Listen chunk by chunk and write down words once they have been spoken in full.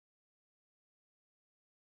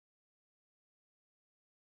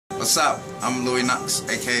What's up? I'm Louie Knuxx,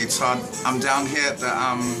 aka Todd. I'm down here at the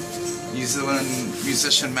New Zealand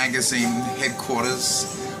Musician Magazine headquarters.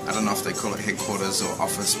 I don't know if they call it headquarters or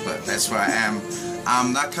office, but that's where I am.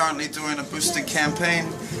 They're currently doing a boosted campaign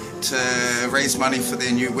to raise money for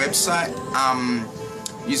their new website.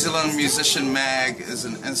 New Zealand Musician Mag is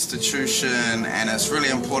an institution, and it's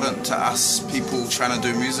really important to us people trying to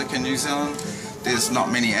do music in New Zealand. There's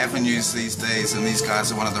not many avenues these days, and these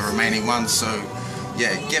guys are one of the remaining ones, so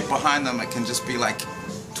yeah, get behind them. It can just be like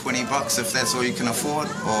 20 bucks if that's all you can afford,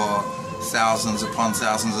 or thousands upon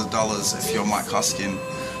thousands of dollars if you're Mike Hoskin.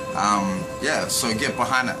 Yeah, so get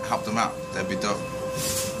behind it, help them out, that'd be dope.